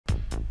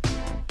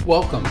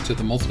Welcome to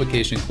the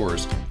multiplication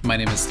course. My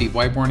name is Steve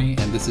Wyborny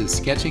and this is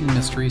Sketching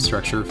Mystery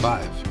Structure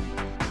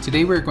 5.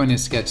 Today we're going to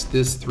sketch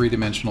this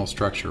three-dimensional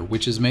structure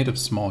which is made of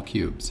small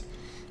cubes.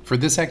 For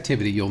this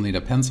activity you'll need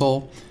a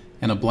pencil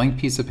and a blank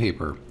piece of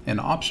paper. An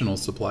optional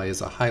supply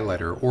is a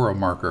highlighter or a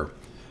marker.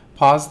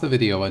 Pause the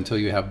video until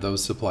you have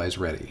those supplies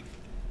ready.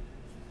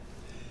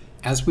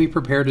 As we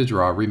prepare to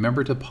draw,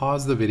 remember to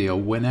pause the video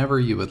whenever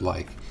you would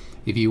like.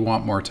 If you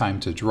want more time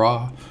to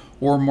draw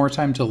or more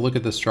time to look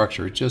at the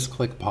structure, just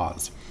click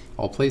pause.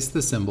 I'll place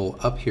the symbol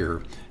up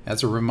here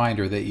as a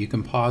reminder that you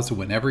can pause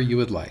whenever you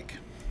would like.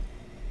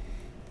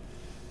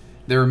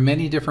 There are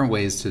many different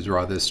ways to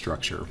draw this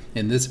structure.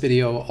 In this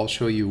video, I'll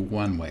show you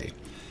one way.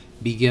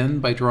 Begin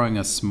by drawing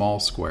a small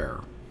square.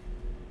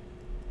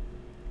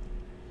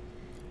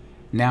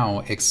 Now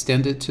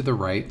extend it to the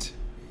right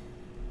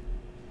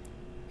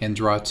and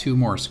draw two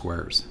more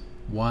squares.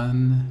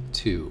 1,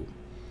 2.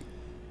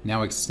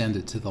 Now extend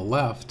it to the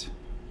left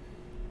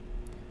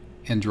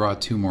and draw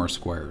two more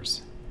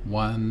squares.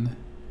 1,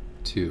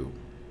 2.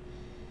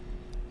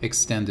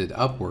 Extend it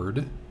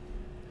upward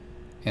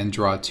and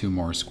draw two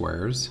more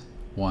squares.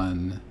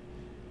 1,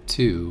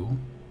 2.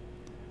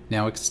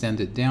 Now extend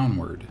it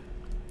downward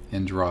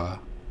and draw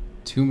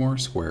two more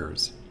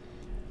squares.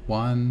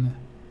 1,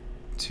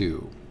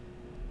 2.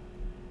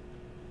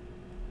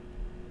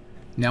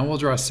 Now we'll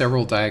draw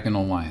several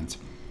diagonal lines.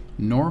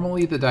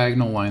 Normally the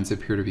diagonal lines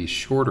appear to be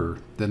shorter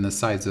than the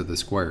sides of the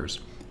squares,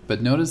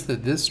 but notice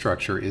that this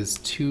structure is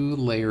 2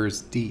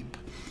 layers deep,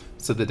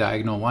 so the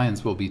diagonal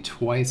lines will be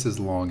twice as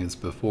long as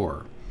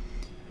before.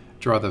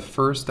 Draw the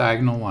first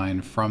diagonal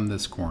line from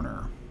this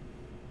corner.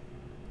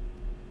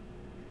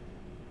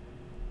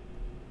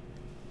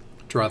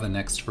 Draw the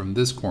next from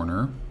this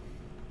corner.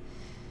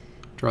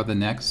 Draw the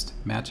next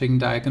matching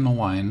diagonal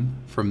line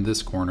from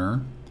this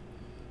corner.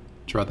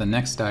 Draw the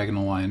next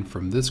diagonal line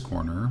from this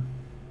corner,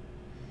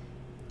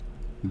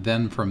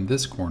 then from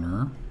this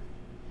corner,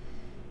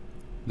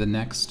 the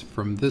next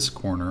from this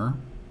corner,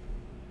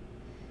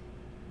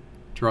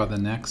 draw the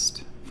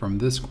next from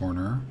this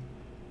corner,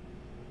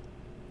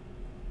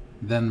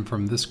 then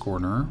from this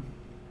corner,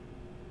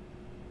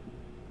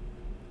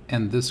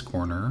 and this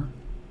corner,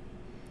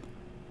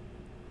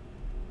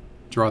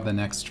 draw the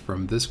next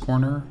from this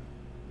corner,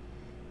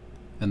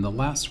 and the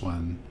last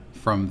one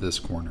from this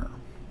corner.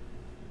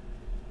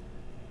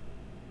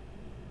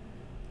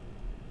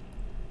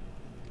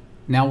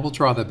 Now we'll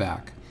draw the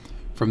back.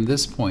 From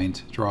this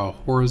point, draw a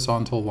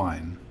horizontal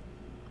line.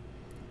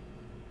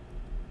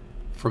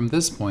 From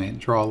this point,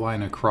 draw a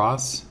line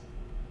across,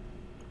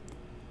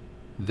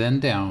 then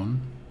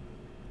down,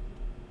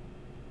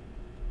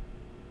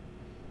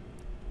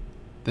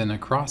 then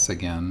across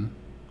again,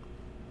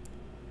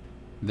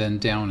 then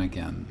down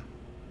again.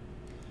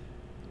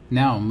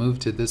 Now move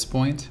to this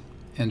point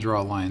and draw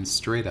a line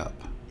straight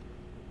up.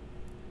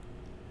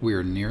 We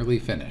are nearly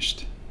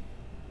finished.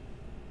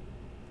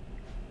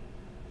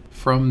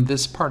 From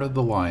this part of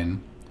the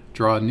line,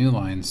 draw a new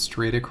line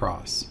straight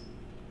across.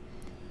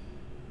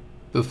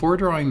 Before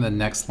drawing the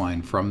next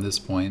line from this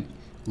point,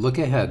 look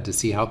ahead to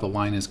see how the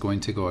line is going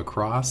to go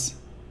across,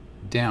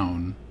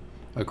 down,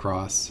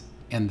 across,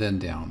 and then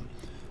down.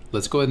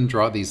 Let's go ahead and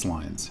draw these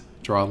lines.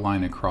 Draw a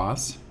line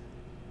across,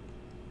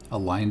 a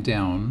line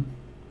down,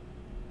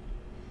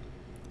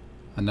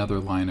 another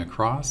line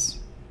across,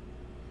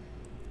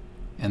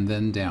 and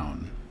then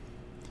down.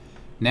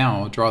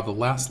 Now draw the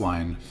last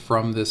line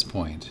from this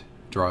point.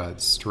 Draw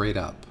it straight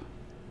up.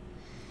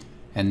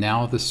 And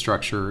now the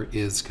structure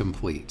is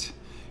complete.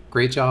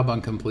 Great job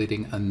on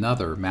completing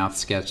another Math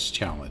Sketch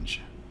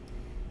challenge.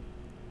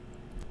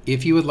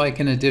 If you would like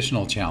an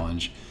additional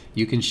challenge,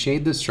 you can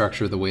shade the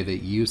structure the way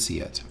that you see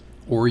it,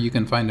 or you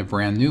can find a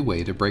brand new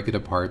way to break it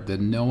apart that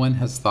no one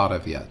has thought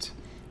of yet.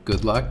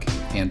 Good luck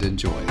and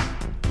enjoy.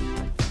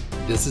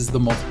 This is the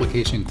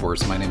multiplication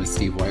course. My name is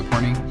Steve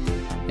Wyborny,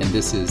 and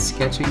this is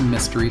Sketching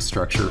Mystery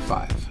Structure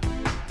 5.